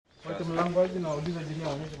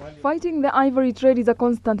Fighting the ivory trade is a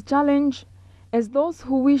constant challenge, as those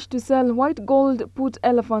who wish to sell white gold put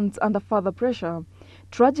elephants under further pressure.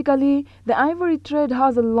 Tragically, the ivory trade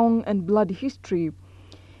has a long and bloody history.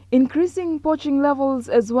 Increasing poaching levels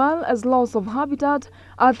as well as loss of habitat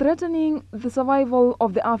are threatening the survival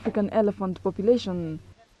of the African elephant population.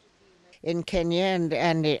 In Kenya and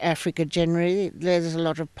in Africa generally, there's a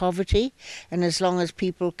lot of poverty, and as long as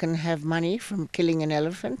people can have money from killing an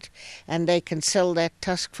elephant and they can sell that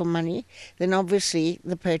tusk for money, then obviously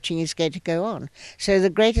the poaching is going to go on. So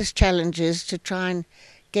the greatest challenge is to try and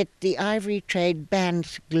get the ivory trade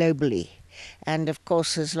banned globally. And of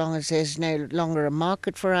course, as long as there's no longer a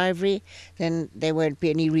market for ivory, then there won't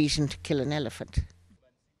be any reason to kill an elephant.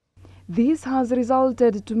 This has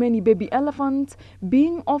resulted to many baby elephants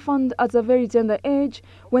being orphaned at a very tender age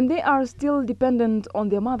when they are still dependent on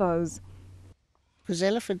their mothers. Because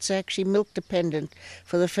elephants are actually milk dependent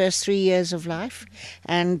for the first 3 years of life,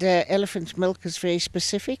 and elephant milk is very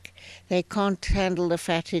specific. They can't handle the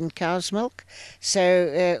fat in cow's milk,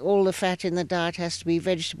 so all the fat in the diet has to be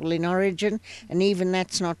vegetable in origin, and even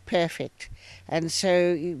that's not perfect. And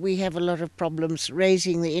so we have a lot of problems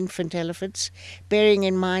raising the infant elephants, bearing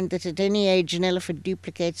in mind that at any age an elephant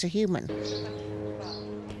duplicates a human.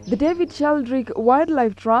 The David Sheldrick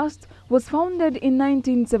Wildlife Trust was founded in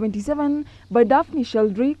 1977 by Daphne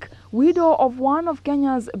Sheldrick, widow of one of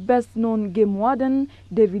Kenya's best-known game warden,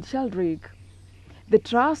 David Sheldrick. The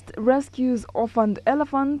trust rescues orphaned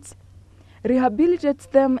elephants, rehabilitates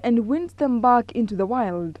them and wins them back into the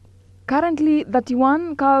wild. Currently,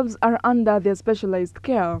 31 calves are under their specialized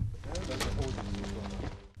care.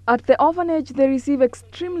 At the orphanage, they receive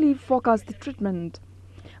extremely focused treatment.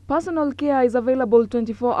 Personal care is available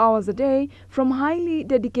 24 hours a day from highly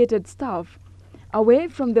dedicated staff. Away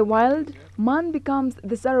from the wild, man becomes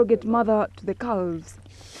the surrogate mother to the calves.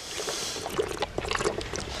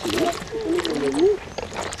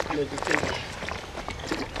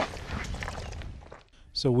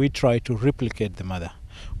 So we try to replicate the mother.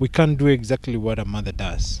 We can't do exactly what a mother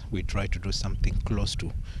does. We try to do something close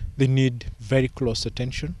to. They need very close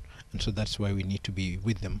attention, and so that's why we need to be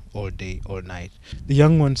with them all day, all night. The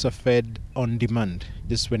young ones are fed on demand,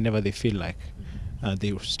 just whenever they feel like.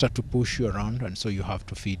 They start to push you around, and so you have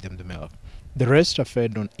to feed them the milk. The rest are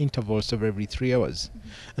fed on intervals of every 3 hours.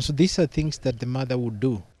 And so these are things that the mother would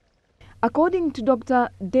do. According to Dr.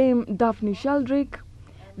 Dame Daphne Sheldrick,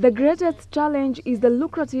 the greatest challenge is the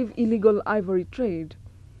lucrative illegal ivory trade.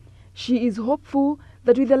 She is hopeful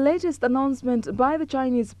that with the latest announcement by the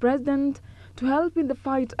Chinese president to help in the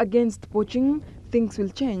fight against poaching, things will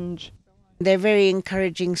change. They're very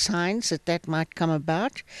encouraging signs that might come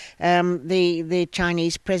about. The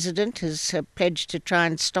Chinese president has pledged to try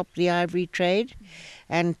and stop the ivory trade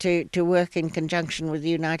and to work in conjunction with the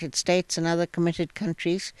United States and other committed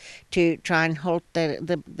countries to try and halt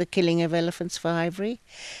the killing of elephants for ivory.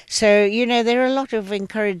 So, you know, there are a lot of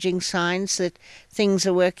encouraging signs that things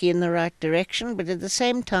are working in the right direction, but at the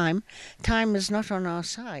same time, time is not on our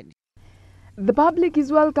side. The public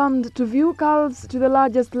is welcomed to view calves to the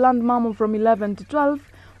largest land mammal from 11 to 12,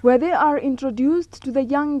 where they are introduced to the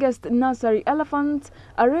youngest nursery elephants,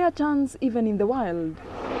 a rare chance even in the wild.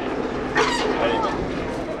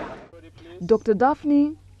 Dr.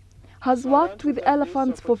 Daphne has worked with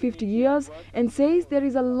elephants for 50 years and says there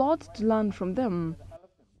is a lot to learn from them.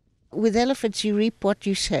 With elephants, you reap what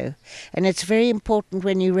you sow, and it's very important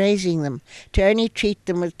when you're raising them to only treat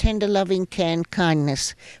them with tender, loving care and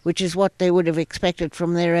kindness, which is what they would have expected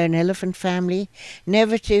from their own elephant family.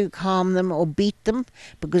 Never to harm them or beat them,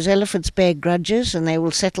 because elephants bear grudges and they will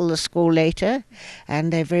settle the score later,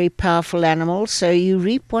 and they're very powerful animals, so you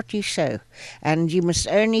reap what you sow, and you must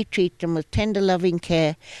only treat them with tender, loving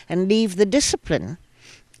care and leave the discipline,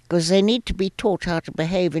 because they need to be taught how to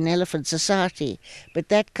behave in elephant society, but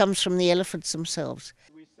that comes from the elephants themselves.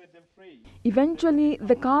 Eventually,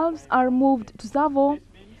 the calves are moved to Tsavo,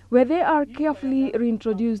 where they are carefully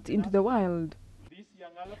reintroduced into the wild.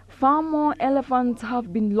 Far more elephants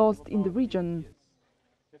have been lost in the region.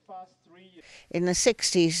 In the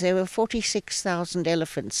 60s, there were 46,000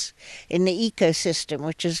 elephants in the ecosystem,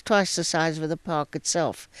 which is twice the size of the park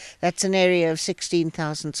itself. That's an area of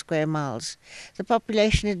 16,000 square miles. The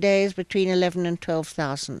population today is between 11 and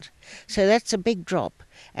 12,000. So that's a big drop.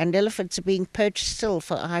 And elephants are being poached still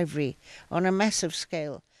for ivory on a massive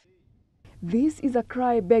scale. This is a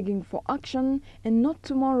cry begging for action, and not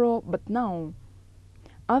tomorrow, but now.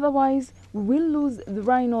 Otherwise, we will lose the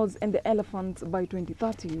rhinos and the elephants by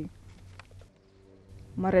 2030.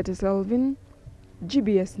 Selvin,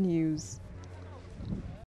 GBS News.